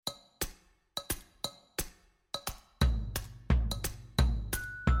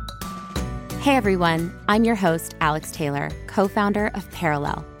Hey everyone, I'm your host, Alex Taylor, co-founder of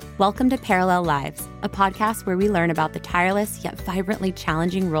Parallel. Welcome to Parallel Lives, a podcast where we learn about the tireless yet vibrantly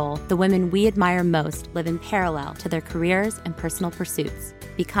challenging role the women we admire most live in parallel to their careers and personal pursuits,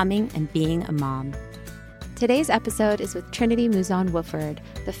 becoming and being a mom. Today's episode is with Trinity Mouzon Wofford,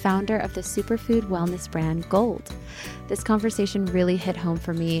 the founder of the superfood wellness brand Golde. This conversation really hit home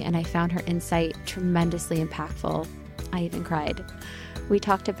for me, and I found her insight tremendously impactful. I even cried. We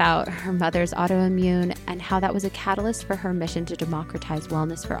talked about her mother's autoimmune and how that was a catalyst for her mission to democratize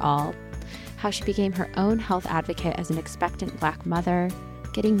wellness for all, how she became her own health advocate as an expectant Black mother,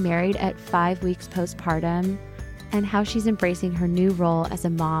 getting married at 5 weeks postpartum, and how she's embracing her new role as a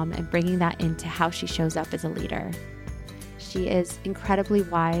mom and bringing that into how she shows up as a leader. She is incredibly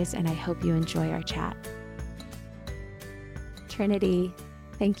wise, and I hope you enjoy our chat. Trinity,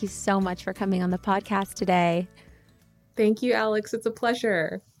 thank you so much for coming on the podcast today. Thank you, Alex. It's a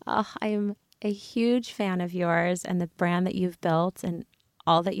pleasure. Oh, I am a huge fan of yours and the brand that you've built and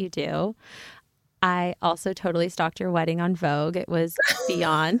all that you do. I also totally stalked your wedding on Vogue. It was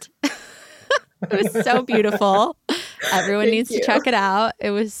beyond. It was so beautiful. Everyone needs to check it out.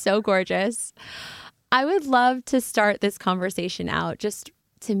 It was so gorgeous. I would love to start this conversation out, just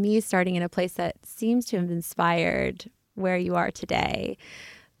to me, starting in a place that seems to have inspired where you are today.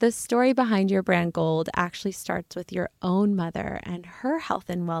 The story behind your brand Golde actually starts with your own mother and her health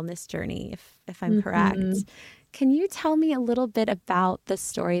and wellness journey, if I'm correct. Can you tell me a little bit about the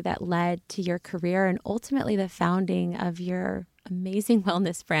story that led to your career and ultimately the founding of your amazing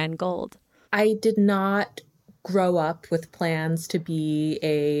wellness brand Golde? I did not grow up with plans to be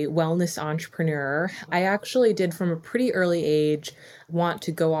a wellness entrepreneur. I actually did, from a pretty early age, want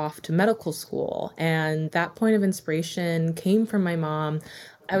to go off to medical school. And that point of inspiration came from my mom.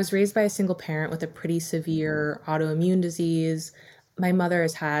 I was raised by a single parent with a pretty severe autoimmune disease. My mother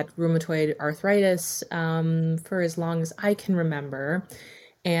has had rheumatoid arthritis for as long as I can remember.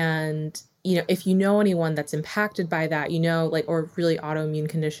 And if you know anyone that's impacted by that, or really autoimmune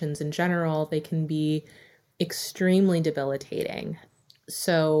conditions in general, they can be extremely debilitating.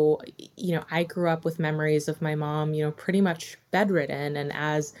 So, I grew up with memories of my mom, pretty much bedridden. And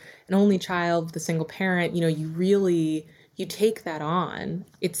as an only child with a single parent, you take that on.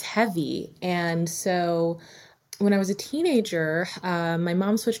 It's heavy. And so when I was a teenager, my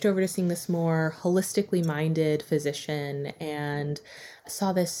mom switched over to seeing this more holistically minded physician and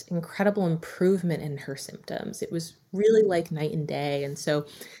saw this incredible improvement in her symptoms. It was really like night and day. And so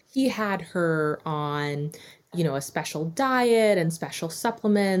he had her on, a special diet and special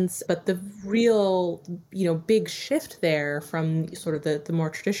supplements. But the real, big shift there from sort of the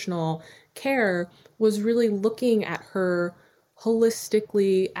more traditional care was really looking at her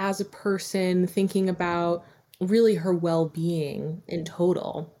holistically as a person, thinking about really her well-being in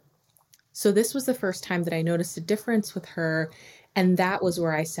total. So this was the first time that I noticed a difference with her. And that was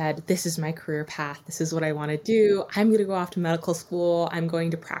where I said, this is my career path. This is what I want to do. I'm going to go off to medical school. I'm going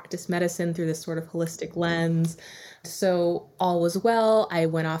to practice medicine through this sort of holistic lens. So all was well. I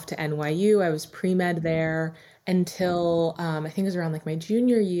went off to NYU. I was pre-med there until I think it was around my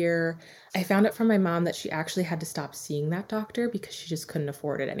junior year. I found out from my mom that she actually had to stop seeing that doctor because she just couldn't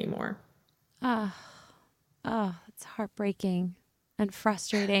afford it anymore. Oh, it's heartbreaking and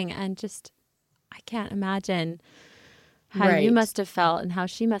frustrating, and just, I can't imagine how you must have felt and how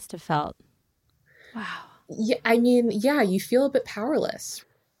she must have felt. Wow. Yeah, you feel a bit powerless.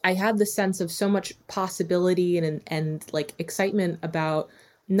 I had the sense of so much possibility and excitement about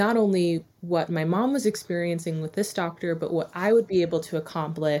not only what my mom was experiencing with this doctor, but what I would be able to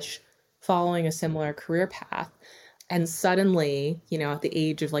accomplish following a similar career path. And suddenly, at the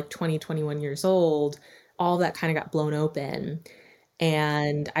age of 20, 21 years old, all that kind of got blown open.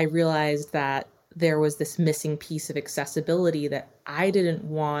 And I realized that there was this missing piece of accessibility that I didn't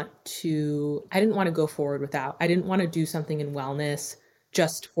want to go forward without. I didn't want to do something in wellness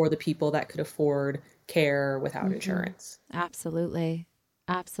just for the people that could afford care without insurance. Absolutely.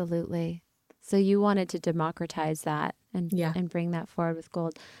 Absolutely. So you wanted to democratize that and bring that forward with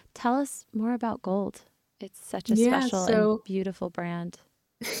Golde. Tell us more about Golde. It's such a special and beautiful brand.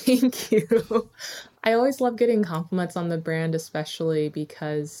 Thank you. I always love getting compliments on the brand, especially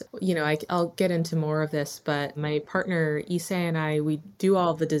because, I'll get into more of this, but my partner, Issa, and I, we do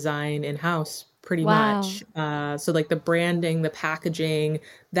all the design in-house pretty much. So the branding, the packaging,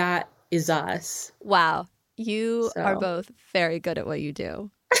 that is us. Wow. You are both very good at what you do.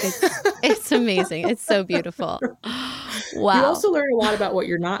 It's amazing. It's so beautiful. Wow. You also learn a lot about what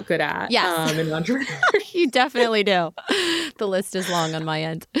you're not good at. Yes. In entrepreneurship. You definitely do. The list is long on my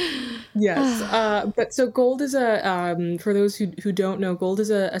end. Yes. But so Gold is for those who don't know, Gold is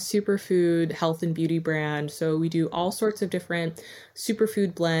a superfood health and beauty brand. So we do all sorts of different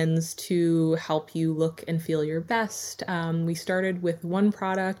superfood blends to help you look and feel your best. We started with one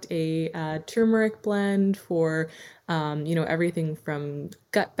product, a turmeric blend for, everything from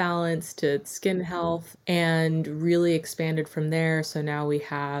gut balance to skin health, and really expanded from there. So now we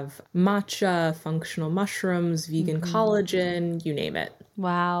have matcha, functional mushrooms, vegan collagen, you name it.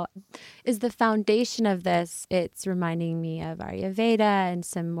 Wow. Is the foundation of this, it's reminding me of Ayurveda and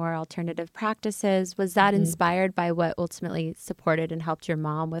some more alternative practices. Was that inspired by what ultimately supported and helped your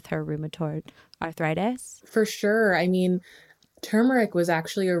mom with her rheumatoid arthritis? For sure. I mean, turmeric was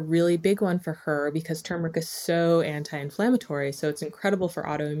actually a really big one for her because turmeric is so anti-inflammatory. So it's incredible for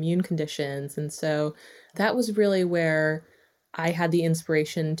autoimmune conditions. And so that was really where I had the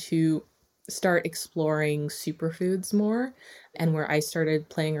inspiration to start exploring superfoods more, and where I started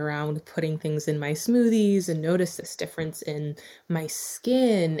playing around with putting things in my smoothies and noticed this difference in my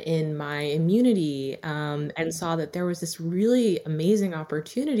skin, in my immunity, and saw that there was this really amazing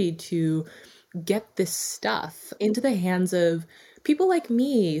opportunity to get this stuff into the hands of people like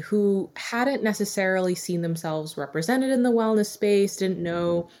me who hadn't necessarily seen themselves represented in the wellness space, didn't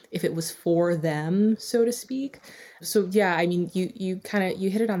know if it was for them, so to speak. So yeah, I mean, you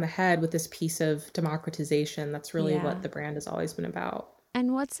hit it on the head with this piece of democratization. That's really what the brand has always been about.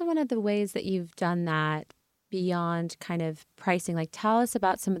 And what's one of the ways that you've done that beyond kind of pricing? Like, tell us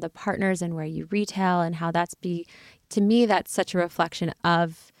about some of the partners and where you retail and how to me, that's such a reflection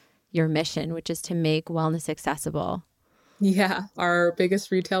of your mission, which is to make wellness accessible. Yeah, our biggest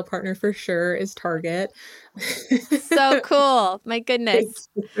retail partner for sure is Target. So cool. My goodness.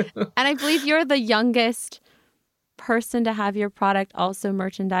 And I believe you're the youngest person to have your product also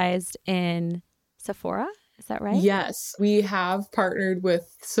merchandised in Sephora. Is that right? Yes, we have partnered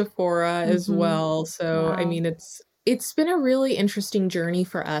with Sephora as well. So, Wow. I mean, it's been a really interesting journey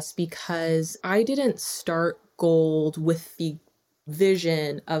for us because I didn't start Gold with the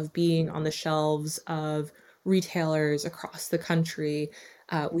vision of being on the shelves of retailers across the country.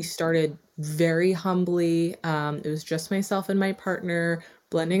 We started very humbly. It was just myself and my partner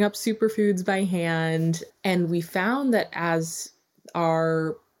blending up superfoods by hand. And we found that as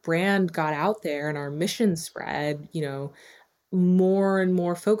our brand got out there and our mission spread, more and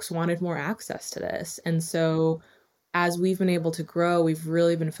more folks wanted more access to this. And so as we've been able to grow, we've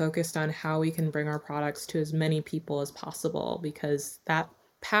really been focused on how we can bring our products to as many people as possible, because that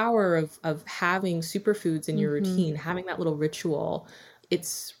power of having superfoods in your routine, having that little ritual,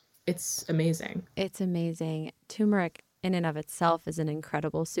 it's amazing. It's amazing. Turmeric in and of itself is an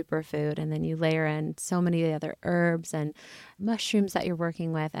incredible superfood. And then you layer in so many other herbs and mushrooms that you're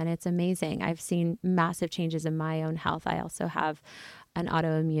working with. And it's amazing. I've seen massive changes in my own health. I also have an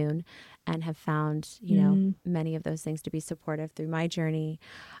autoimmune and have found, many of those things to be supportive through my journey.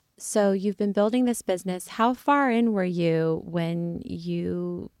 So you've been building this business. How far in were you when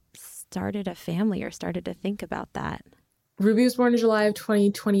you started a family or started to think about that? Ruby was born in July of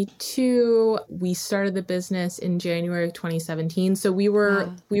 2022. We started the business in January of 2017. So we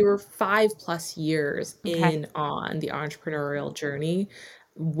were 5+ years in on the entrepreneurial journey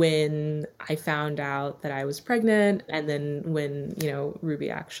when I found out that I was pregnant, and then when, Ruby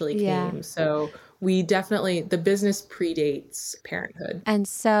actually came. So we definitely, the business predates parenthood. And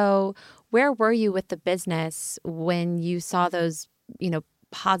so where were you with the business when you saw those,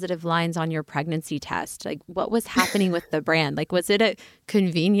 positive lines on your pregnancy test? Like, what was happening with the brand? Like, was it a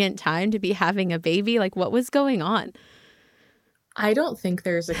convenient time to be having a baby? Like, what was going on? I don't think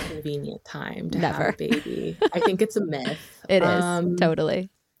there's a convenient time to Never. have a baby. I think it's a myth. It is, totally.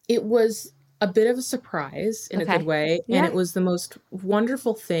 It was a bit of a surprise in a good way. And it was the most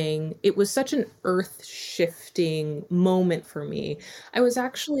wonderful thing. It was such an earth-shifting moment for me. I was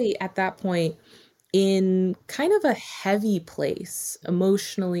actually at that point in kind of a heavy place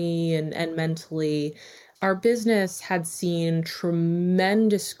emotionally and mentally. Our business had seen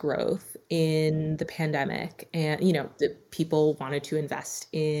tremendous growth in the pandemic, and the people wanted to invest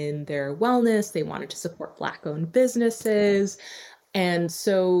in their wellness. They wanted to support Black-owned businesses. And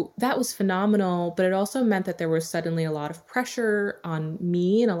so that was phenomenal, but it also meant that there was suddenly a lot of pressure on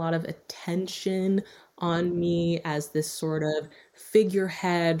me and a lot of attention on me as this sort of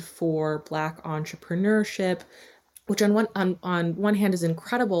figurehead for Black entrepreneurship, which on one hand is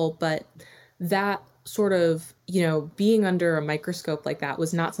incredible, but that sort of, being under a microscope like that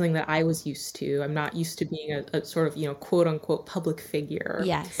was not something that I was used to. I'm not used to being a sort of, quote unquote public figure.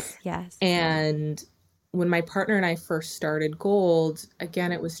 Yes. And when my partner and I first started Gold,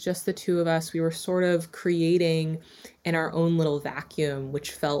 again, it was just the two of us. We were sort of creating in our own little vacuum,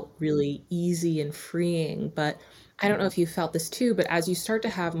 which felt really easy and freeing. But I don't know if you felt this too, but as you start to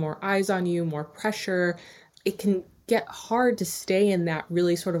have more eyes on you, more pressure, it can get hard to stay in that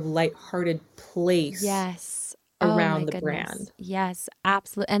really sort of lighthearted place Yes. Oh my around the goodness. brand. Yes,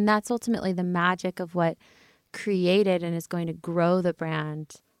 absolutely. And that's ultimately the magic of what created and is going to grow the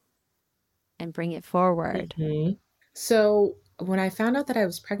brand and bring it forward. Mhm. So when I found out that I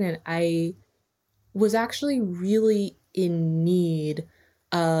was pregnant, I was actually really in need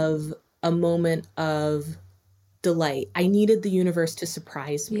of a moment of delight. I needed the universe to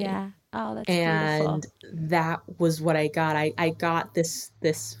surprise me. Yeah. Oh, that's beautiful. And that was what I got. I got this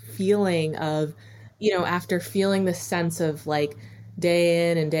feeling of, after feeling the sense of like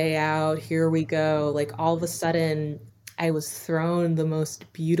day in and day out, here we go, like all of a sudden I was thrown the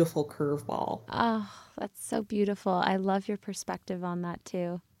most beautiful curveball. Oh, that's so beautiful. I love your perspective on that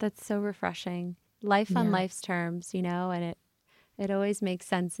too. That's so refreshing. Life on Yeah. life's terms, and it always makes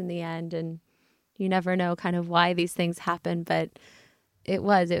sense in the end, and you never know kind of why these things happen, but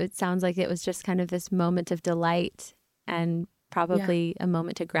it sounds like it was just kind of this moment of delight and Yeah. probably a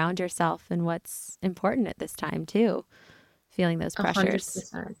moment to ground yourself in what's important at this time too, feeling those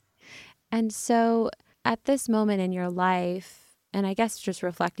pressures. 100%. And so at this moment in your life, and I guess just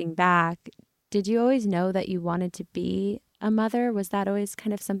reflecting back, did you always know that you wanted to be a mother? Was that always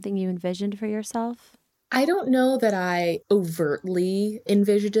kind of something you envisioned for yourself? I don't know that I overtly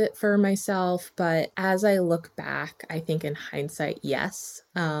envisioned it for myself, but as I look back, I think in hindsight, yes.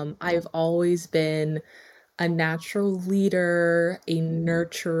 I've always been a natural leader, a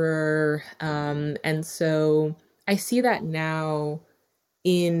nurturer. And so I see that now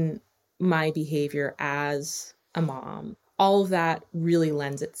in my behavior as a mom. All of that really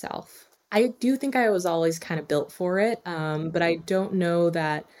lends itself. I do think I was always kind of built for it, but I don't know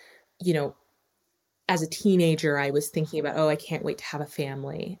that, you know, as a teenager, I was thinking about, oh, I can't wait to have a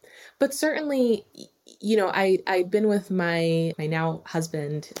family. But certainly, I'd been with my now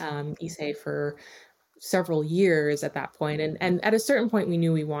husband, Issei, for several years at that point. And at a certain point, we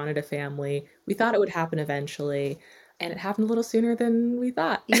knew we wanted a family. We thought it would happen eventually. And it happened a little sooner than we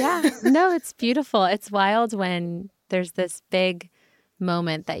thought. Yeah. No, it's beautiful. It's wild when there's this big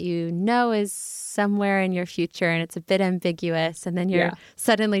moment that is somewhere in your future and it's a bit ambiguous, and then you're Yeah.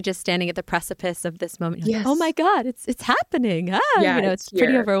 suddenly just standing at the precipice of this moment. You're like, oh my Yes. God, it's happening. Yeah, It's it's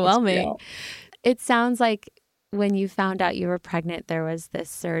pretty here. It's overwhelming. real. It sounds like when you found out you were pregnant, there was this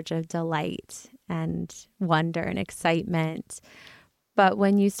surge of delight and wonder and excitement. But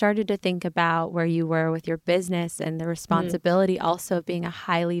when you started to think about where you were with your business and the Mm, responsibility also of being a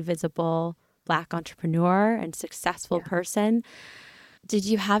highly visible Black entrepreneur and successful yeah. person, did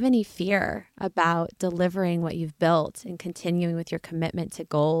you have any fear about delivering what you've built and continuing with your commitment to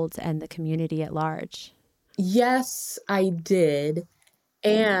Gold and the community at large? Yes, I did.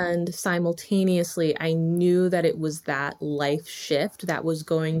 And simultaneously, I knew that it was that life shift that was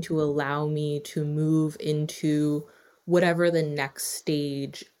going to allow me to move into whatever the next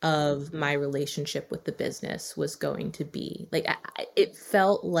stage of my relationship with the business was going to be. Like, it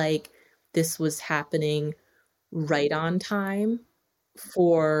felt like this was happening right on time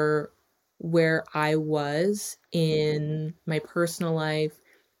for where I was in my personal life,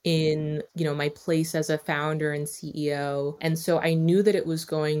 in, my place as a founder and CEO. And so I knew that it was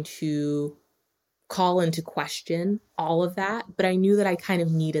going to call into question all of that, but I knew that I kind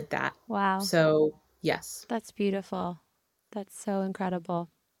of needed that. Wow, So, yes. that's beautiful. That's so incredible.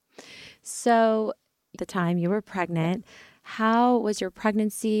 So, the time you were pregnant, how was your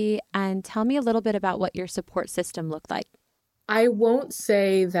pregnancy? And tell me a little bit about what your support system looked like. I won't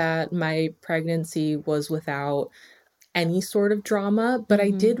say that my pregnancy was without any sort of drama, but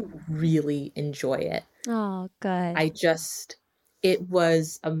I Mm-hmm. did really enjoy it. Oh, good. I just it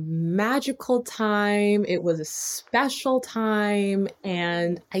was a magical time, it was a special time,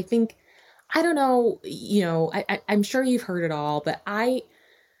 and I think I don't know, I'm sure you've heard it all, but I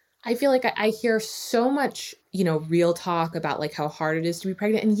feel like I hear so much, real talk about, like, how hard it is to be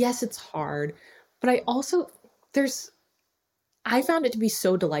pregnant, and yes, it's hard, but I also there's I found it to be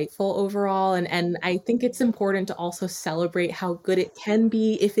so delightful overall, and I think it's important to also celebrate how good it can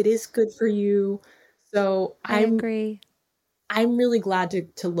be if it is good for you. So, I agree. I'm really glad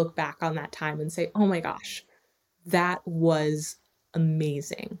to look back on that time and say, "Oh my gosh, that was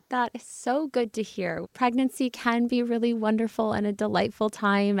amazing." That is so good to hear. Pregnancy can be really wonderful and a delightful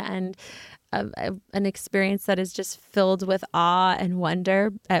time. And an experience that is just filled with awe and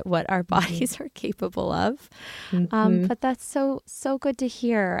wonder at what our bodies are capable of. But that's so good to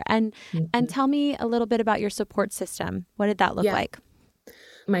hear. And tell me a little bit about your support system. What did that look like?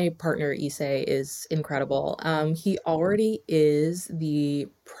 My partner, Issei, is incredible. He already is the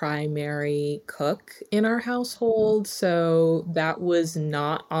primary cook in our household, so that was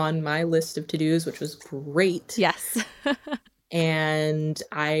not on my list of to-dos, which was great. Yes. And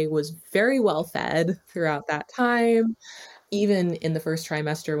I was very well fed throughout that time. Even in the first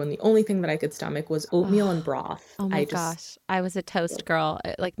trimester, when the only thing that I could stomach was oatmeal and broth. Oh my gosh. I was a toast girl,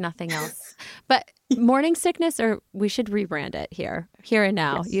 like nothing else. But morning sickness, or we should rebrand it here and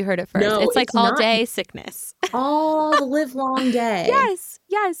now. Yes. You heard it first. No, it's like all day sickness. All the live long day.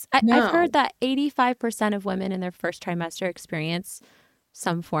 Yes. I've heard that 85% of women in their first trimester experience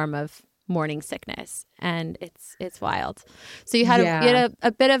some form of morning sickness, and it's wild. So you had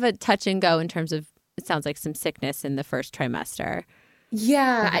a bit of a touch and go in terms of, it sounds like, some sickness in the first trimester.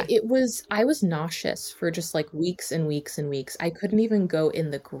 Yeah, I was nauseous for just like weeks and weeks and weeks. I couldn't even go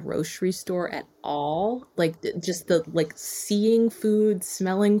in the grocery store at all. Like just the like seeing food,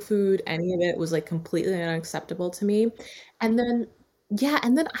 smelling food, any of it was like completely unacceptable to me. And then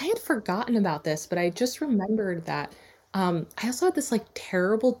I had forgotten about this, but I just remembered that I also had this like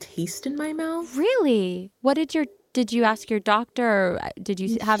terrible taste in my mouth. Really? Did you ask your doctor, or did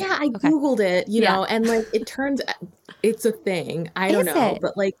you have? Yeah, I Googled it, you know, and like it turns, it's a thing. I don't know,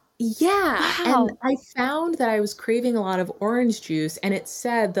 but like, yeah. Wow. And I found that I was craving a lot of orange juice, and it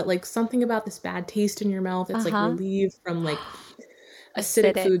said that like something about this bad taste in your mouth, it's like relieved from like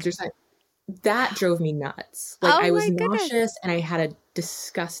acidic foods or something. That drove me nuts. Like I was nauseous and I had a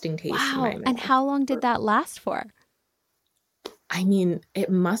disgusting taste in my mouth. And how long did that last for? I mean, it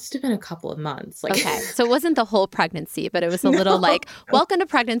must have been a couple of months. Like, okay, so it wasn't the whole pregnancy, but it was a little like, welcome to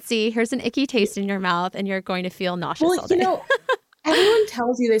pregnancy. Here's an icky taste in your mouth, and you're going to feel nauseous all day. You know, everyone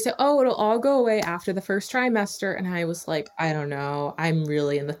tells you, they say, oh, it'll all go away after the first trimester. And I was like, I don't know. I'm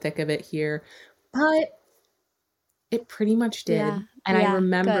really in the thick of it here. But it pretty much did. Yeah. And I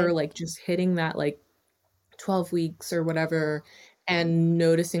remember like just hitting that like 12 weeks or whatever and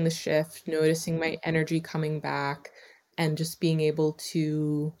noticing the shift, noticing my energy coming back, and just being able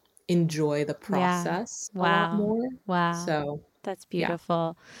to enjoy the process a lot more. Wow. So that's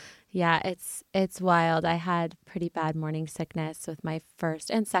beautiful. Yeah, it's wild. I had pretty bad morning sickness with my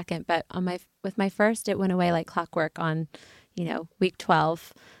first and second, but with my first, it went away like clockwork on, week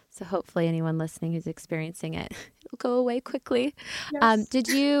 12. So hopefully anyone listening who's experiencing it, it'll go away quickly. Yes. Did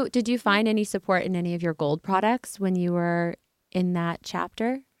you find any support in any of your Golde products when you were in that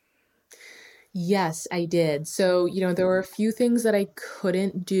chapter? Yes, I did. So, there were a few things that I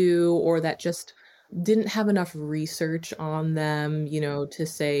couldn't do or that just didn't have enough research on them, to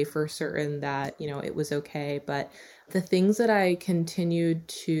say for certain that, it was okay. But the things that I continued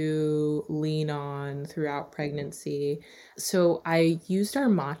to lean on throughout pregnancy. So I used our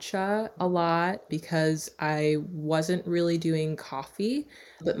matcha a lot because I wasn't really doing coffee,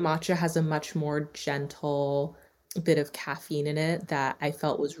 but matcha has a much more gentle bit of caffeine in it that I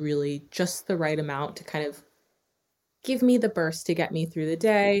felt was really just the right amount to kind of give me the burst to get me through the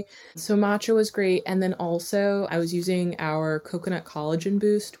day. So matcha was great. And then also I was using our coconut collagen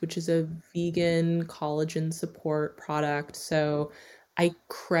boost, which is a vegan collagen support product. So I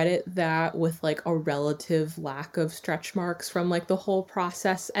credit that with like a relative lack of stretch marks from like the whole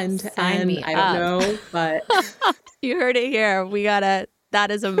process end to end. I don't know, but you heard it here. That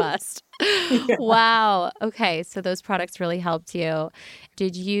is a must. Yeah. Wow. Okay. So those products really helped you.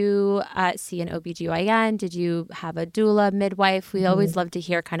 Did you see an OBGYN? Did you have a doula, midwife? We always love to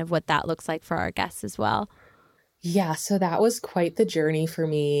hear kind of what that looks like for our guests as well. Yeah, so that was quite the journey for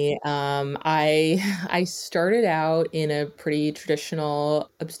me. I started out in a pretty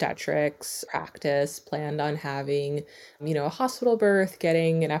traditional obstetrics practice, planned on having, a hospital birth,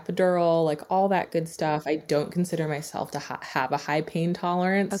 getting an epidural, like all that good stuff. I don't consider myself to have a high pain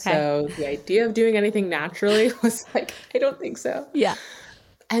tolerance. Okay. So the idea of doing anything naturally was like, I don't think so. Yeah.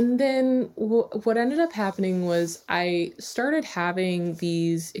 And then what ended up happening was I started having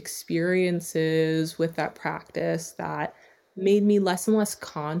these experiences with that practice that made me less and less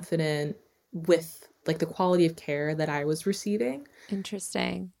confident with like the quality of care that I was receiving.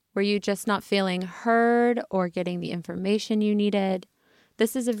 Interesting. Were you just not feeling heard or getting the information you needed?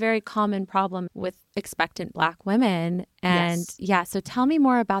 This is a very common problem with expectant Black women. And so tell me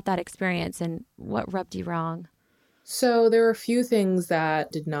more about that experience and what rubbed you wrong. So there were a few things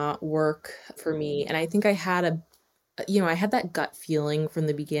that did not work for me. And I think I had I had that gut feeling from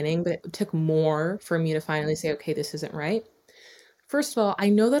the beginning, but it took more for me to finally say, okay, this isn't right. First of all, I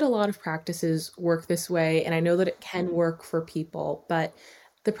know that a lot of practices work this way, and I know that it can work for people, but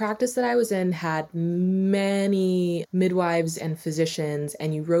the practice that I was in had many midwives and physicians,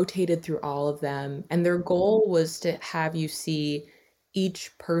 and you rotated through all of them. And their goal was to have you see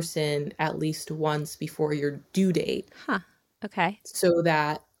each person at least once before your due date Huh. Okay. so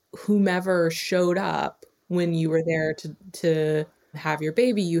that whomever showed up when you were there to have your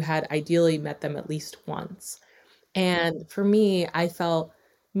baby, you had ideally met them at least once. And for me, I felt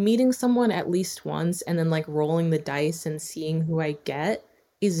meeting someone at least once and then like rolling the dice and seeing who I get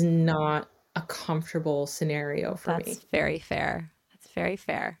is not a comfortable scenario for That's me. very fair. That's very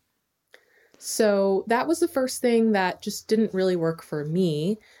fair. So that was the first thing that just didn't really work for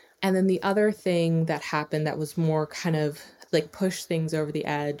me. And then the other thing that happened that was more kind of like push things over the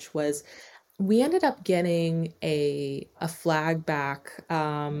edge was we ended up getting a flag back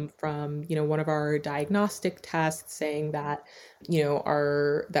from one of our diagnostic tests saying that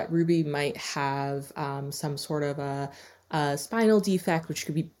our that Ruby might have some sort of a spinal defect, which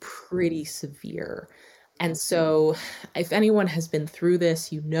could be pretty severe. And so, if anyone has been through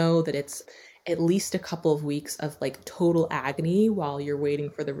this, you know that it's at least a couple of weeks of like total agony while you're waiting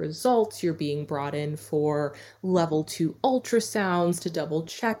for the results. You're being brought in for level 2 ultrasounds to double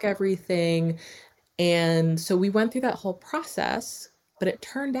check everything. And so we went through that whole process, but it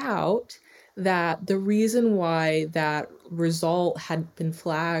turned out that the reason why that result had been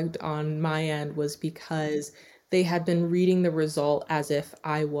flagged on my end was because they had been reading the result as if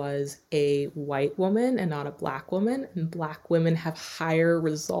I was a white woman and not a black woman. And black women have higher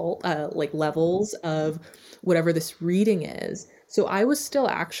like levels of whatever this reading is. So I was still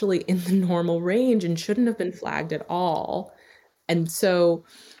actually in the normal range and shouldn't have been flagged at all. And so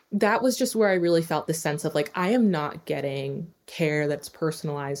that was just where I really felt the sense of like, I am not getting care that's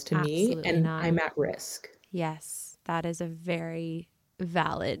personalized to me Absolutely and not. I'm at risk. Yes, that is a very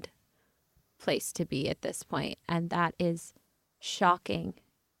valid place to be at this point. And that is shocking.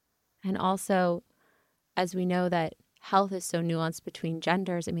 And also, as we know that health is so nuanced between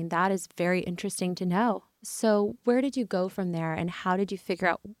genders, I mean, that is very interesting to know. So where did you go from there and how did you figure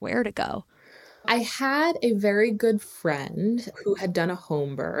out where to go? I had a very good friend who had done a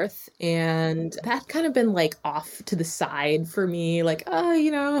home birth, and that kind of been like off to the side for me. Like, oh,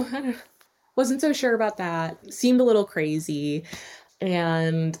 I wasn't so sure about that. Seemed a little crazy.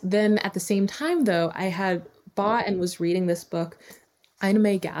 And then at the same time, though, I had bought and was reading this book, Ina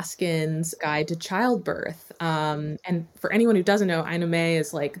May Gaskin's Guide to Childbirth. And for anyone who doesn't know, Ina May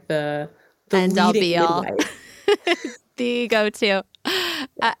is like the And I'll leading be all midwife. the go-to.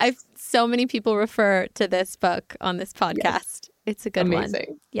 I've so many people refer to this book on this podcast. Yes. It's a good Amazing.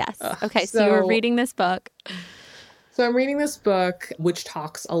 one. Yes. Okay. So you were reading this book. So I'm reading this book, which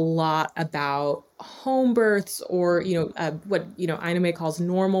talks a lot about home births or, what, Ina May calls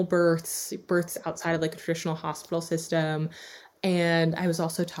normal births outside of like a traditional hospital system. And I was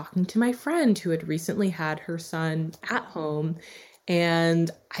also talking to my friend who had recently had her son at home.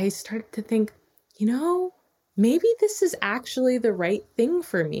 And I started to think, maybe this is actually the right thing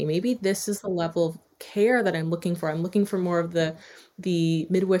for me. Maybe this is the level of care that I'm looking for. I'm looking for more of the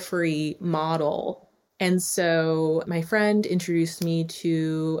midwifery model. And so my friend introduced me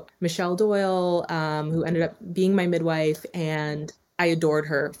to Michelle Doyle, who ended up being my midwife, and I adored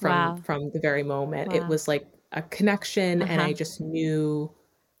her from the very moment. Wow. It was like a connection, and I just knew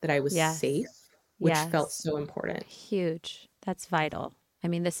that I was safe, which felt so important. Huge. That's vital. I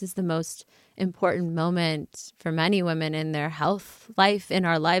mean, this is the most important moment for many women in their health life, in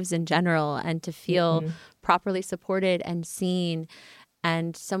our lives in general, and to feel properly supported and seen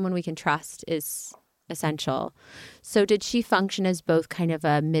and someone we can trust is essential. So did she function as both kind of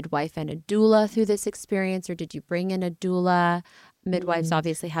a midwife and a doula through this experience, or did you bring in a doula? Midwives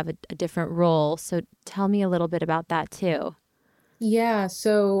obviously have a different role. So tell me a little bit about that too. Yeah,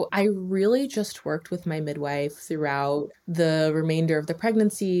 so I really just worked with my midwife throughout the remainder of the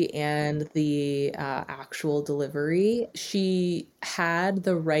pregnancy and the actual delivery. She had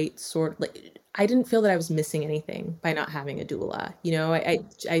the right I didn't feel that I was missing anything by not having a doula.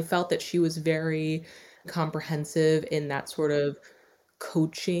 I felt that she was very comprehensive in that sort of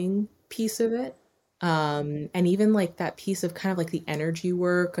coaching piece of it. And even like that piece of kind of like the energy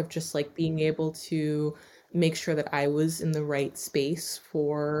work of just like being able to make sure that I was in the right space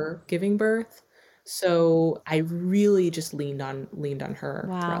for giving birth. So I really just leaned on her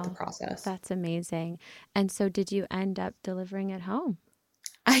throughout the process. That's amazing. And so did you end up delivering at home?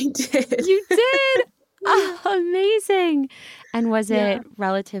 I did. You did? Oh, amazing. And was it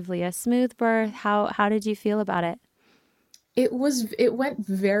relatively a smooth birth? How did you feel about it? It went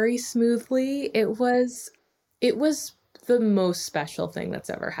very smoothly. It was the most special thing that's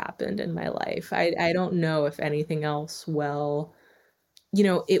ever happened in my life. I don't know if anything else will.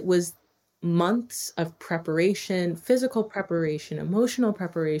 It was months of preparation, physical preparation, emotional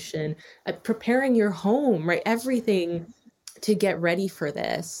preparation, preparing your home, right? Everything to get ready for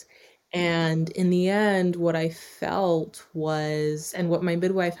this. And in the end, what I felt was, and what my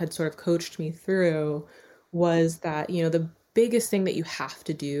midwife had sort of coached me through, was that, the biggest thing that you have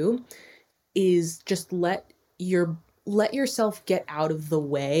to do is just let yourself get out of the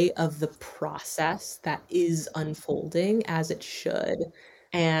way of the process that is unfolding as it should.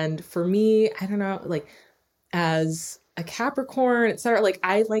 And for me, I don't know, like, as a Capricorn, etc., like,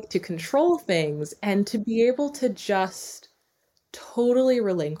 I like to control things, and to be able to just totally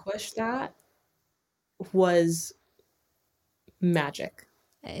relinquish that was magic.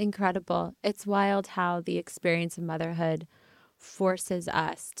 Incredible. It's wild how the experience of motherhood forces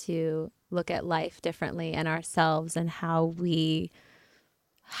us to look at life differently and ourselves and how we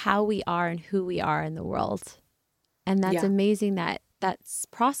are and who we are in the world. And that's Yeah. amazing that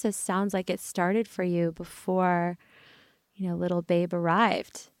process sounds like it started for you before, little babe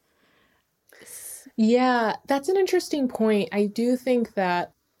arrived. Yeah, that's an interesting point. I do think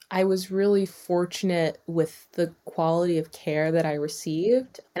that I was really fortunate with the quality of care that I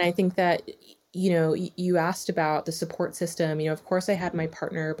received. And I think that, you asked about the support system. Of course I had my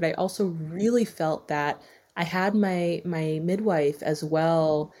partner, but I also really felt that I had my midwife as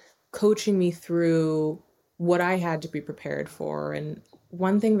well, coaching me through what I had to be prepared for. And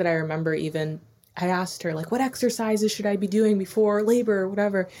one thing that I remember, even I asked her, like, what exercises should I be doing before labor or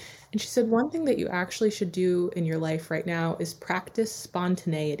whatever? And she said, one thing that you actually should do in your life right now is practice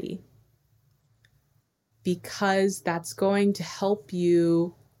spontaneity, because that's going to help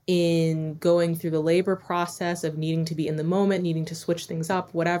you in going through the labor process of needing to be in the moment, needing to switch things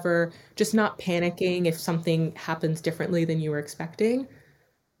up, whatever, just not panicking if something happens differently than you were expecting.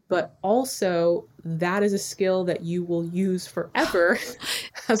 But also, that is a skill that you will use forever.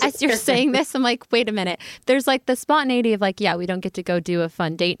 As you're saying this, I'm like, wait a minute. There's like the spontaneity of like, yeah, we don't get to go do a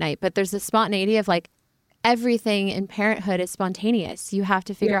fun date night, but there's the spontaneity of like everything in parenthood is spontaneous. You have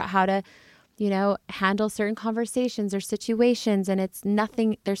to figure out how to, handle certain conversations or situations, and it's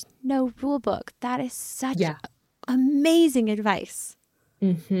nothing, there's no rule book. That is such amazing advice.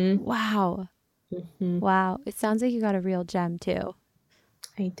 Mm-hmm. Wow. Mm-hmm. Wow. It sounds like you got a real gem too.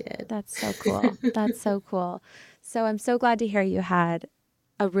 I did. That's so cool. That's so cool. So I'm so glad to hear you had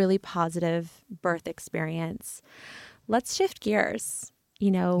a really positive birth experience. Let's shift gears.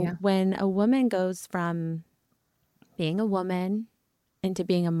 When a woman goes from being a woman into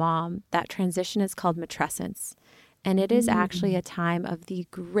being a mom, that transition is called matrescence. And it is actually a time of the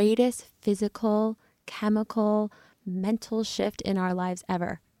greatest physical, chemical, mental shift in our lives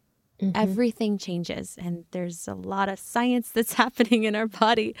ever. Mm-hmm. Everything changes, and there's a lot of science that's happening in our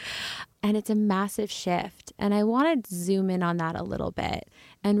body, and it's a massive shift. And I want to zoom in on that a little bit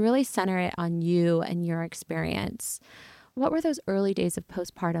and really center it on you and your experience. What were those early days of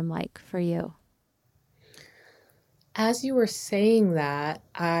postpartum like for you? As you were saying that,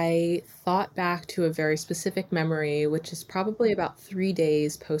 I thought back to a very specific memory, which is probably about 3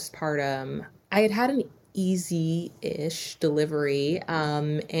 days postpartum. I had an easy-ish delivery,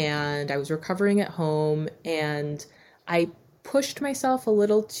 and I was recovering at home, and I pushed myself a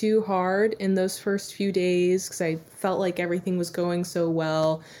little too hard in those first few days because I felt like everything was going so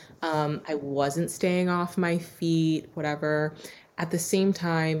well. I wasn't staying off my feet, whatever. At the same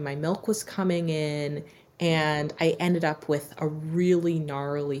time, my milk was coming in, and I ended up with a really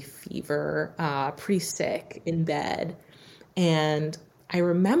gnarly fever, pretty sick in bed. And I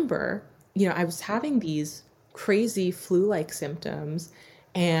remember, I was having these crazy flu-like symptoms,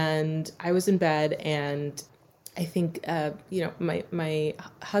 and I was in bed, and I think, my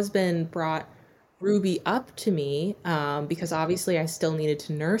husband brought Ruby up to me, because obviously I still needed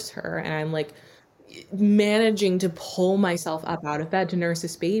to nurse her. And I'm like managing to pull myself up out of bed to nurse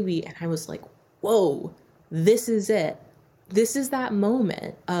this baby. And I was like, whoa, this is it. This is that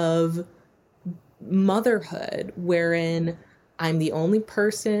moment of motherhood wherein I'm the only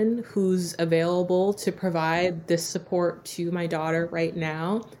person who's available to provide this support to my daughter right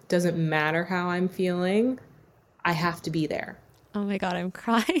now. Doesn't matter how I'm feeling. I have to be there. Oh my God, I'm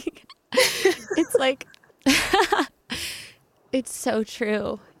crying. It's like, it's so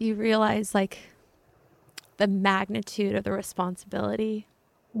true. You realize like the magnitude of the responsibility.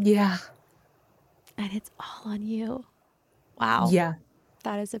 Yeah. And it's all on you. Wow. Yeah.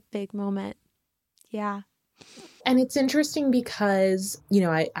 That is a big moment. Yeah. And it's interesting because,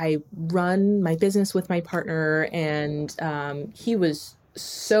 I run my business with my partner, and he was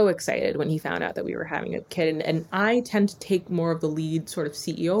so excited when he found out that we were having a kid. And I tend to take more of the lead sort of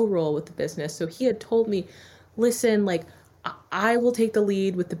CEO role with the business. So he had told me, listen, like, I will take the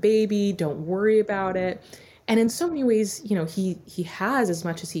lead with the baby. Don't worry about it. And in so many ways, you know, he has as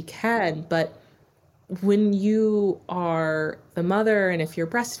much as he can. But when you are the mother and if you're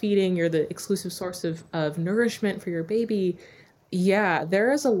breastfeeding, you're the exclusive source of nourishment for your baby. Yeah,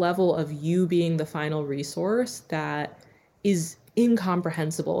 there is a level of you being the final resource that is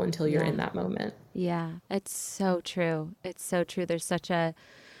incomprehensible until you're in that moment. Yeah, it's so true. It's so true. There's such a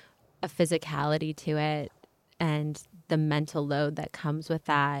physicality to it and the mental load that comes with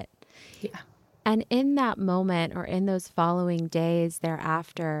that. Yeah. And in that moment or in those following days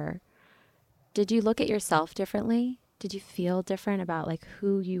thereafter, did you look at yourself differently? Did you feel different about like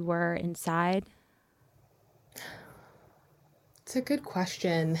who you were inside? It's a good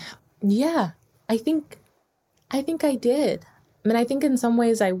question. Yeah, I think I did. I mean, I think in some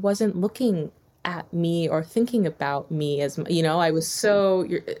ways I wasn't looking at me or thinking about me as, you know, I was so,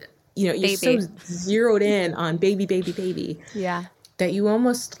 you're so zeroed in on baby, baby, baby. Yeah. That you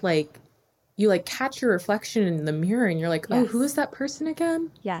almost like, you like catch your reflection in the mirror and you're like, oh, who is that person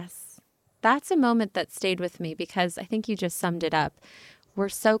again? Yes. That's a moment that stayed with me because I think you just summed it up. We're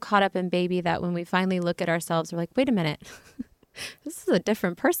so caught up in baby that when we finally look at ourselves, we're like, wait a minute, this is a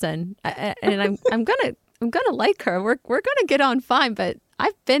different person. And I'm gonna like her. We're gonna get on fine, but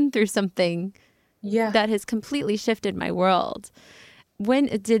I've been through something that has completely shifted my world. When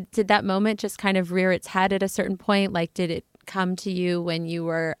did that moment just kind of rear its head at a certain point? Like, did it come to you when you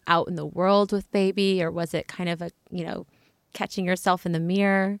were out in the world with baby, or was it kind of a, you know, catching yourself in the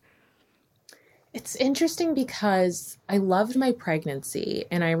mirror? It's interesting because I loved my pregnancy.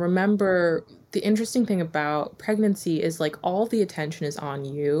 And I remember the interesting thing about pregnancy is like all the attention is on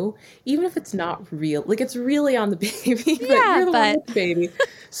you, even if it's not real. Like it's really on the baby, but you're the one with the baby.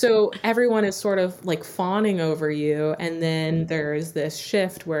 So everyone is sort of like fawning over you. And then there's this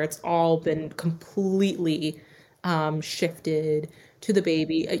shift where it's all been completely shifted to the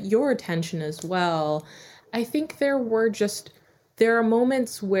baby, your attention as well. I think there are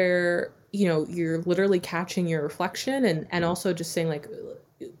moments where, you know, you're literally catching your reflection and also just saying like,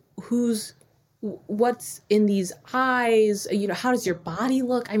 what's in these eyes? You know, how does your body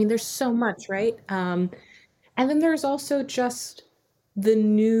look? I mean, there's so much, right? And then there's also just the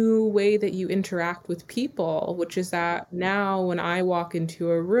new way that you interact with people, which is that now when I walk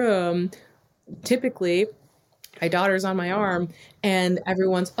into a room, typically my daughter's on my arm and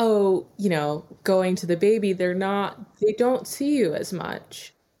everyone's, going to the baby. They don't see you as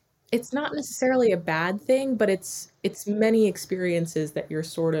much. It's not necessarily a bad thing, but it's many experiences that you're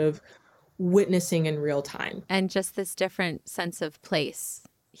sort of witnessing in real time. And just this different sense of place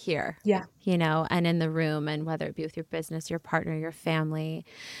here. Yeah. You know, and in the room, and whether it be with your business, your partner, your family.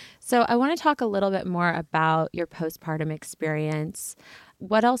 So I want to talk a little bit more about your postpartum experience.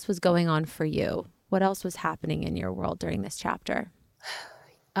 What else was going on for you? What else was happening in your world during this chapter?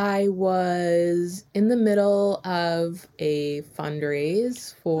 I was in the middle of a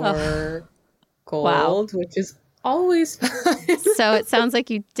fundraise for Golde, which is always fun. So it sounds like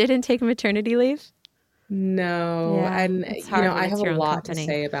you didn't take maternity leave? No. Yeah, and, I have a lot to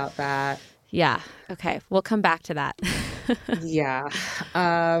say about that. Yeah. Okay. We'll come back to that. Yeah.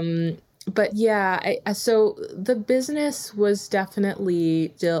 But yeah, so the business was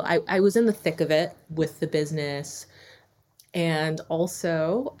definitely still, I was in the thick of it with the business. And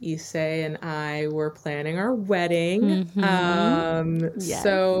also, Issei and I were planning our wedding. Yes.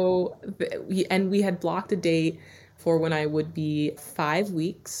 So, we had blocked a date for when I would be 5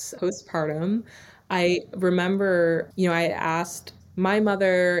 weeks postpartum. I remember, I asked my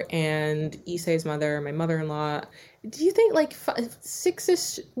mother and Issei's mother, my mother-in-law, do you think like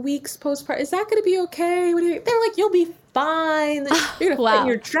 6-ish weeks postpartum, is that going to be okay? What do you think? They're like, you'll be fine. You're going to fit in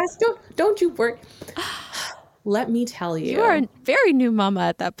your dress. Don't you worry. Let me tell you. You are a very new mama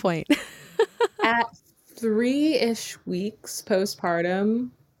at that point. At 3-ish weeks postpartum,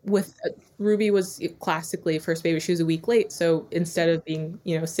 with Ruby was classically first baby. She was a week late. So instead of being,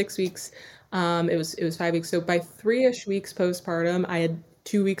 6 weeks, it was 5 weeks. So by 3-ish weeks postpartum, I had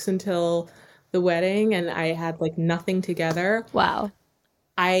 2 weeks until the wedding and I had like nothing together. Wow.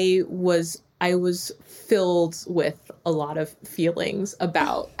 I was filled with a lot of feelings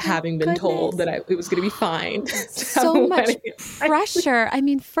about having been told that it was going to be fine. So much pressure. I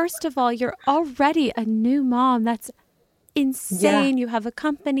mean, first of all, you're already a new mom. That's insane. Yeah. You have a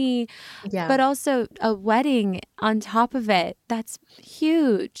company, but also a wedding on top of it. That's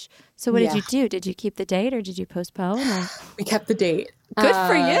huge. So what did you do? Did you keep the date or did you postpone? Or? We kept the date. Good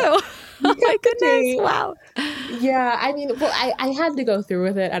for you. Oh my goodness. Wow. Yeah, I mean, well, I had to go through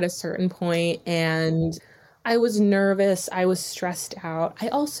with it at a certain point, and I was nervous. I was stressed out. I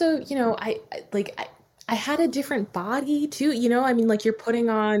also, I had a different body too. I mean, like you're putting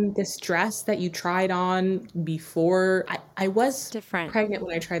on this dress that you tried on before. I was Different. pregnant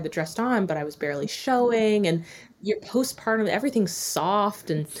when I tried the dress on, but I was barely showing, and your postpartum, everything's soft,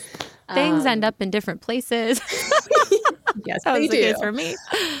 and Things end um, up in different places. yes, That they was the do. case for me.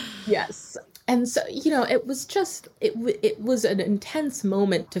 Yes. And so, it was just, it was an intense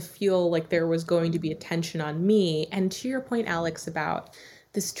moment to feel like there was going to be attention on me. And to your point, Alex, about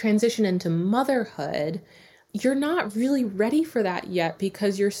this transition into motherhood, you're not really ready for that yet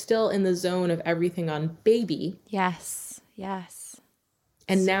because you're still in the zone of everything on baby. Yes. Yes.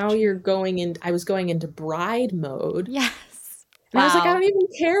 And So now true. you're I was going into bride mode. Yes. And I was like, I Wow. don't even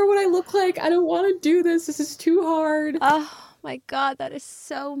care what I look like. I don't want to do this. This is too hard. Oh my God, that is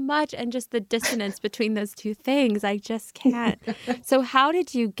so much. And just the dissonance between those two things, I just can't. So how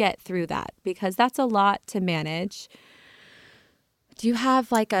did you get through that? Because that's a lot to manage. Do you have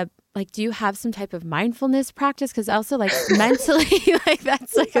do you have some type of mindfulness practice? Because also mentally,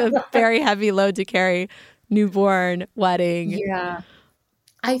 that's like a very heavy load to carry. Newborn, wedding. Yeah.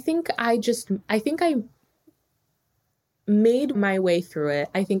 I think I made my way through it.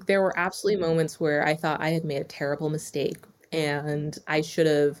 I think there were absolutely moments where I thought I had made a terrible mistake and I should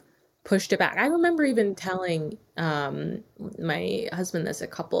have pushed it back. I remember even telling my husband this a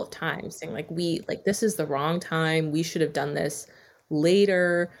couple of times, saying this is the wrong time. We should have done this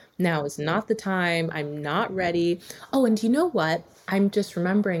later. Now is not the time. I'm not ready. Oh, and do you know what? I'm just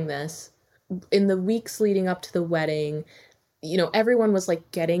remembering this. In the weeks leading up to the wedding, everyone was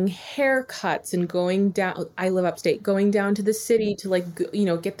getting haircuts and going down. I live upstate, going down to the city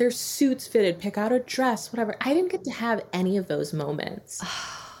to get their suits fitted, pick out a dress, whatever. I didn't get to have any of those moments.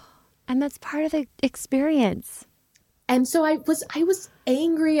 And that's part of the experience. And so I was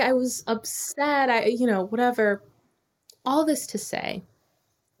angry. I was upset. Whatever. All this to say,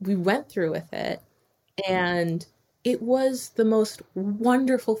 we went through with it and it was the most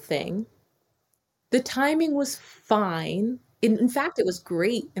wonderful thing. The timing was fine. In fact, it was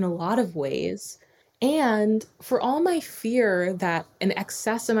great in a lot of ways. And for all my fear that an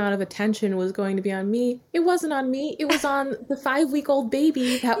excess amount of attention was going to be on me, it wasn't on me. It was on the 5-week-old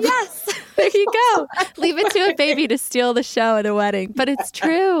baby. Yes, there you go. Leave it to a baby to steal the show at a wedding. But it's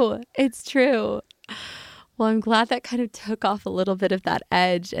true. It's true. Well, I'm glad that kind of took off a little bit of that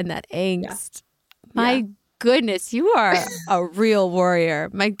edge and that angst. Yeah. My goodness, you are a real warrior.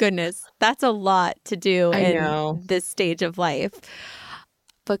 My goodness, that's a lot to do in this stage of life.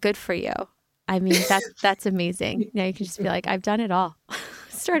 But good for you. I mean, that's amazing. Now you can just be like, I've done it all.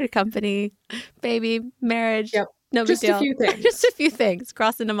 Start a company, baby, marriage. Yep. No big deal. Just a few things. Just a few things,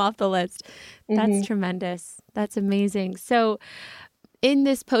 crossing them off the list. That's tremendous. That's amazing. So in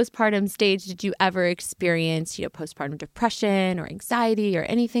this postpartum stage, did you ever experience, postpartum depression or anxiety or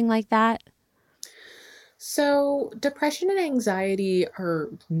anything like that? So depression and anxiety are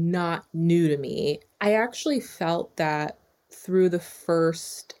not new to me. I actually felt that through the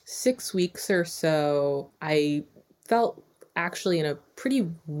first 6 weeks or so, I felt actually in a pretty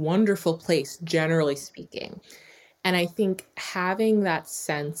wonderful place, generally speaking. And I think having that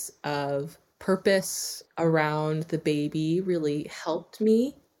sense of purpose around the baby really helped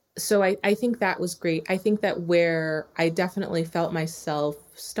me. So I think that was great. I think that where I definitely felt myself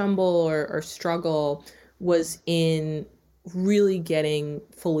stumble or struggle was in really getting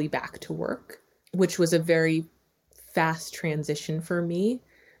fully back to work, which was a very fast transition for me.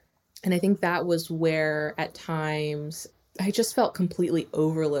 And I think that was where at times I just felt completely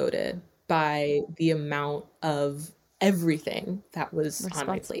overloaded by the amount of everything that was on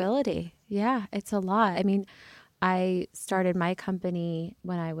my plate. Responsibility. Yeah, it's a lot. I mean, I started my company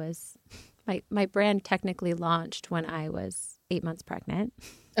when I was, my brand technically launched when I was 8 months pregnant.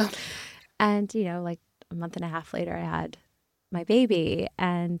 Oh. And, a month and a half later, I had my baby.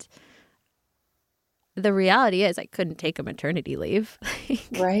 And the reality is I couldn't take a maternity leave.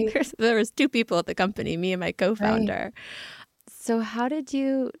 Right. There was 2 people at the company, me and my co-founder. Right. So how did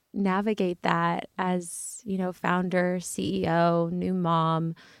you navigate that as, founder, CEO, new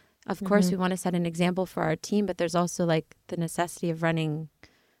mom? Of course, we want to set an example for our team, but there's also the necessity of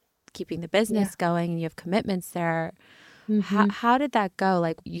keeping the business going, and you have commitments there. How did that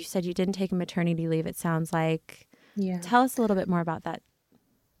go? You said you didn't take a maternity leave, it sounds like. Yeah. Tell us a little bit more about that.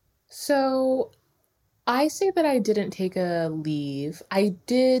 So I say that I didn't take a leave. I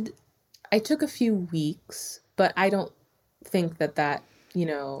took a few weeks, but I don't think that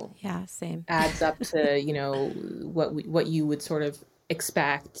same adds up to, what you would sort of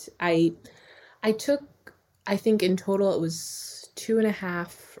expect. I took I think in total it was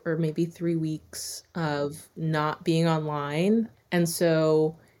 2.5 or maybe 3 weeks of not being online. And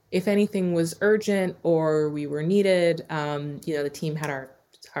so if anything was urgent or we were needed, the team had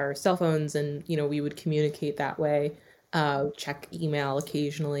our cell phones and, we would communicate that way, check email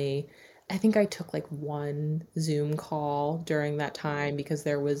occasionally. I think I took like one Zoom call during that time because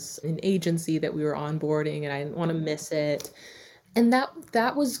there was an agency that we were onboarding and I didn't want to miss it. And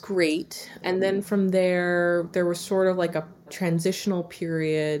that was great. And then from there was sort of like a transitional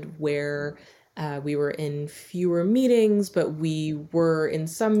period where we were in fewer meetings, but we were in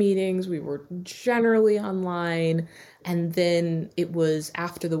some meetings. We were generally online. And then it was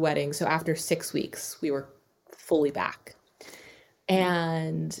after the wedding. So after 6 weeks, we were fully back.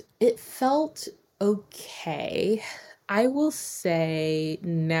 And it felt okay. I will say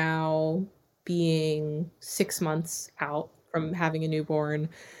now, being 6 months out from having a newborn,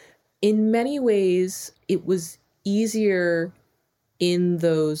 in many ways, it was easier in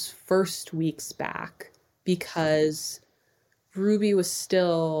those first weeks back because Ruby was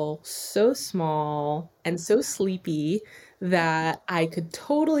still so small and so sleepy that I could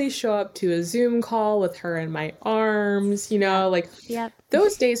totally show up to a Zoom call with her in my arms, Yep.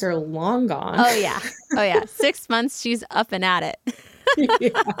 those days are long gone. Oh, yeah. Oh, yeah. 6 months, she's up and at it.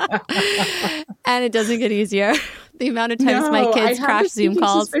 Yeah. And it doesn't get easier. The amount of times my kids crash Zoom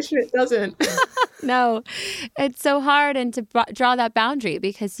calls. Suspicion it doesn't. No, it's so hard and to draw that boundary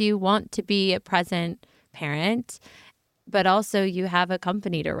because you want to be a present parent, but also you have a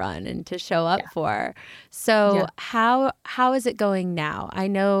company to run and to show up for. So how is it going now? I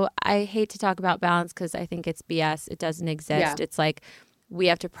know I hate to talk about balance because I think it's BS. It doesn't exist. Yeah. It's like we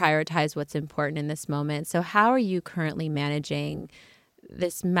have to prioritize what's important in this moment. So how are you currently managing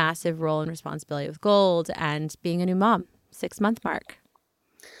this massive role and responsibility with Golde and being a new mom, 6-month mark?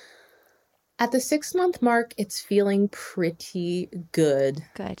 At the 6-month mark, it's feeling pretty good.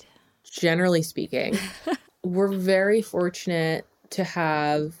 Good. Generally speaking. We're very fortunate to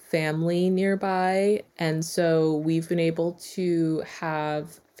have family nearby. And so we've been able to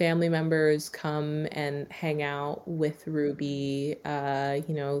have family members come and hang out with Ruby,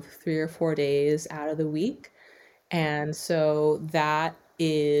 3 or 4 days out of the week. And so that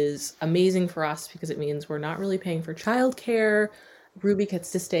is amazing for us because it means we're not really paying for childcare. Ruby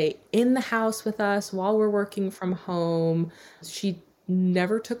gets to stay in the house with us while we're working from home. She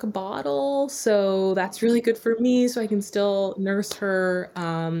never took a bottle, so that's really good for me, so I can still nurse her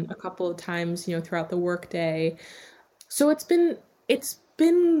a couple of times, throughout the workday. So it's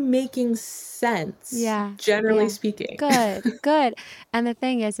been making sense, generally speaking. Good. And the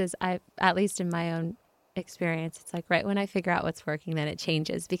thing is I, at least in my own experience, it's like right when I figure out what's working, then it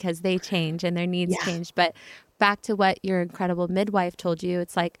changes because they change and their needs change. But back to what your incredible midwife told you,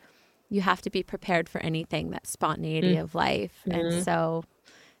 it's like you have to be prepared for anything, that spontaneity of life. Mm-hmm. And so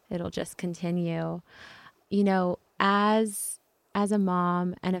it'll just continue. As a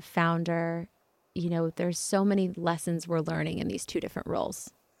mom and a founder, there's so many lessons we're learning in these two different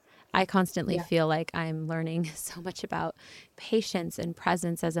roles. I constantly feel like I'm learning so much about patience and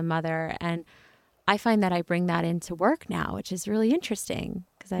presence as a mother. And I find that I bring that into work now, which is really interesting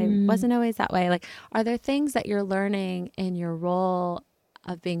because I wasn't always that way. Like, are there things that you're learning in your role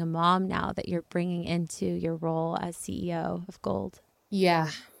of being a mom now that you're bringing into your role as CEO of Golde? Yeah,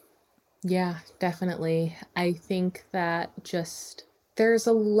 definitely. I think that there's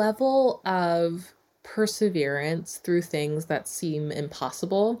a level of perseverance through things that seem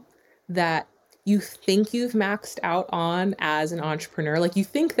impossible that you think you've maxed out on as an entrepreneur. Like you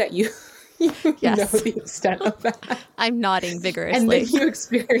think that you know the extent of that. I'm nodding vigorously. And then you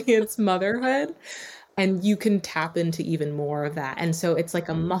experience motherhood and you can tap into even more of that. And so it's like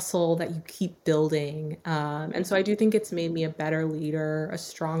a muscle that you keep building. And so I do think it's made me a better leader, a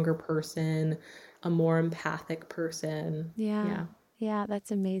stronger person, a more empathic person. Yeah, that's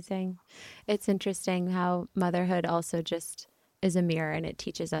amazing. It's interesting how motherhood also just is a mirror and it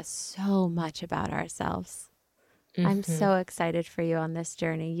teaches us so much about ourselves. Mm-hmm. I'm so excited for you on this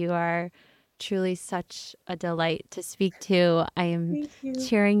journey. You are truly such a delight to speak to. I am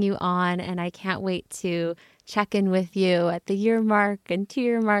cheering you on, and I can't wait to check in with you at the year mark and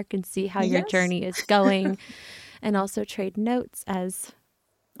 2-year mark and see how your journey is going and also trade notes as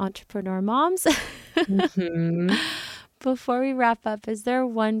entrepreneur moms. Mm-hmm. Before we wrap up, is there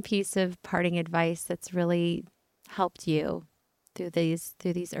one piece of parting advice that's really helped you through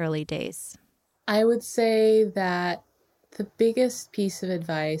these early days? I would say that the biggest piece of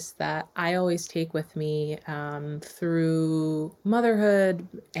advice that I always take with me through motherhood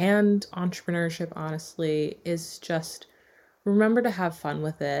and entrepreneurship, honestly, is just remember to have fun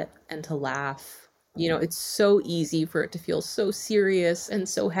with it and to laugh It's so easy for it to feel so serious and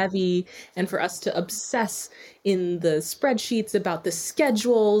so heavy, and for us to obsess in the spreadsheets about the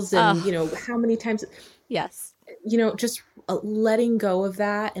schedules and, how many times, Yes. just letting go of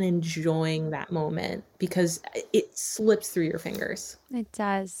that and enjoying that moment because it slips through your fingers. It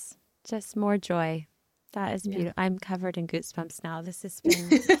does. Just more joy. That is beautiful. I'm covered in goosebumps now. This has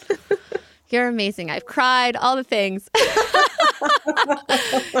been, you're amazing. I've cried, all the things.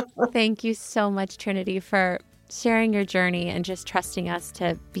 Thank you so much, Trinity, for sharing your journey and just trusting us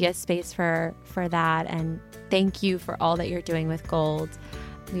to be a space for that. And thank you for all that you're doing with Golde.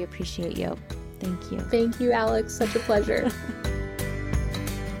 We appreciate you. Thank you. Thank you, Alex. Such a pleasure.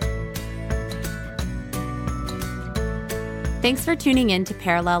 Thanks for tuning in to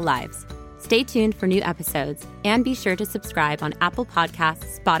Parallel Lives. Stay tuned for new episodes and be sure to subscribe on Apple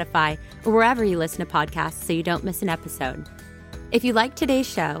Podcasts, Spotify, or wherever you listen to podcasts so you don't miss an episode. If you liked today's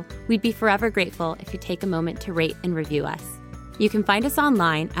show, we'd be forever grateful if you take a moment to rate and review us. You can find us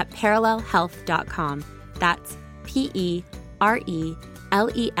online at parallelhealth.com. That's PERELEL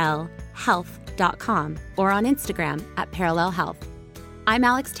health.com or on Instagram at Parallel Health. I'm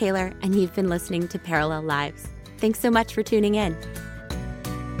Alex Taylor, and you've been listening to Parallel Lives. Thanks so much for tuning in.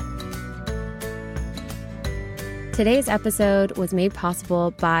 Today's episode was made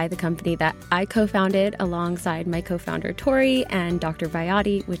possible by the company that I co-founded alongside my co-founder Tori and Dr.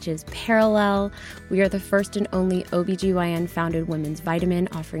 Vayati, which is Parallel. We are the first and only OBGYN-founded women's vitamin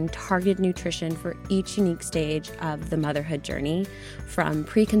offering targeted nutrition for each unique stage of the motherhood journey, from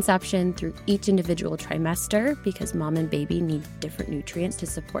preconception through each individual trimester, because mom and baby need different nutrients to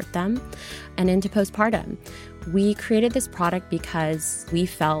support them, and into postpartum. We created this product because we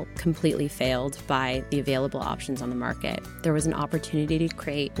felt completely failed by the available options on the market. There was an opportunity to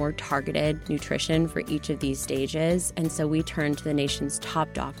create more targeted nutrition for each of these stages, and so we turned to the nation's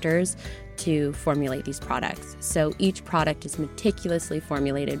top doctors to formulate these products. So each product is meticulously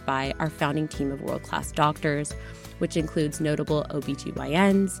formulated by our founding team of world-class doctors, which includes notable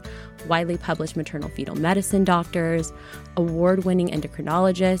OBGYNs, widely published maternal fetal medicine doctors, award-winning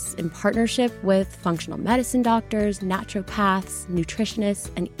endocrinologists, in partnership with functional medicine doctors, naturopaths,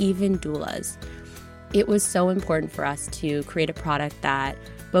 nutritionists, and even doulas. It was so important for us to create a product that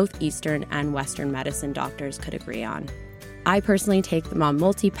both Eastern and Western medicine doctors could agree on. I personally take the Mom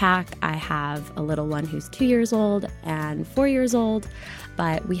Multi-Pack. I have a little one who's 2 years old and 4 years old,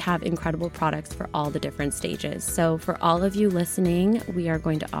 but we have incredible products for all the different stages. So for all of you listening, we are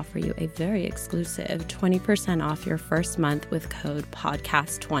going to offer you a very exclusive 20% off your first month with code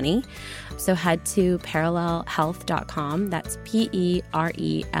PODCAST20. So head to parallelhealth.com, that's PERELEL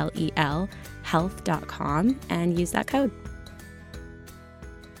health.com, and use that code.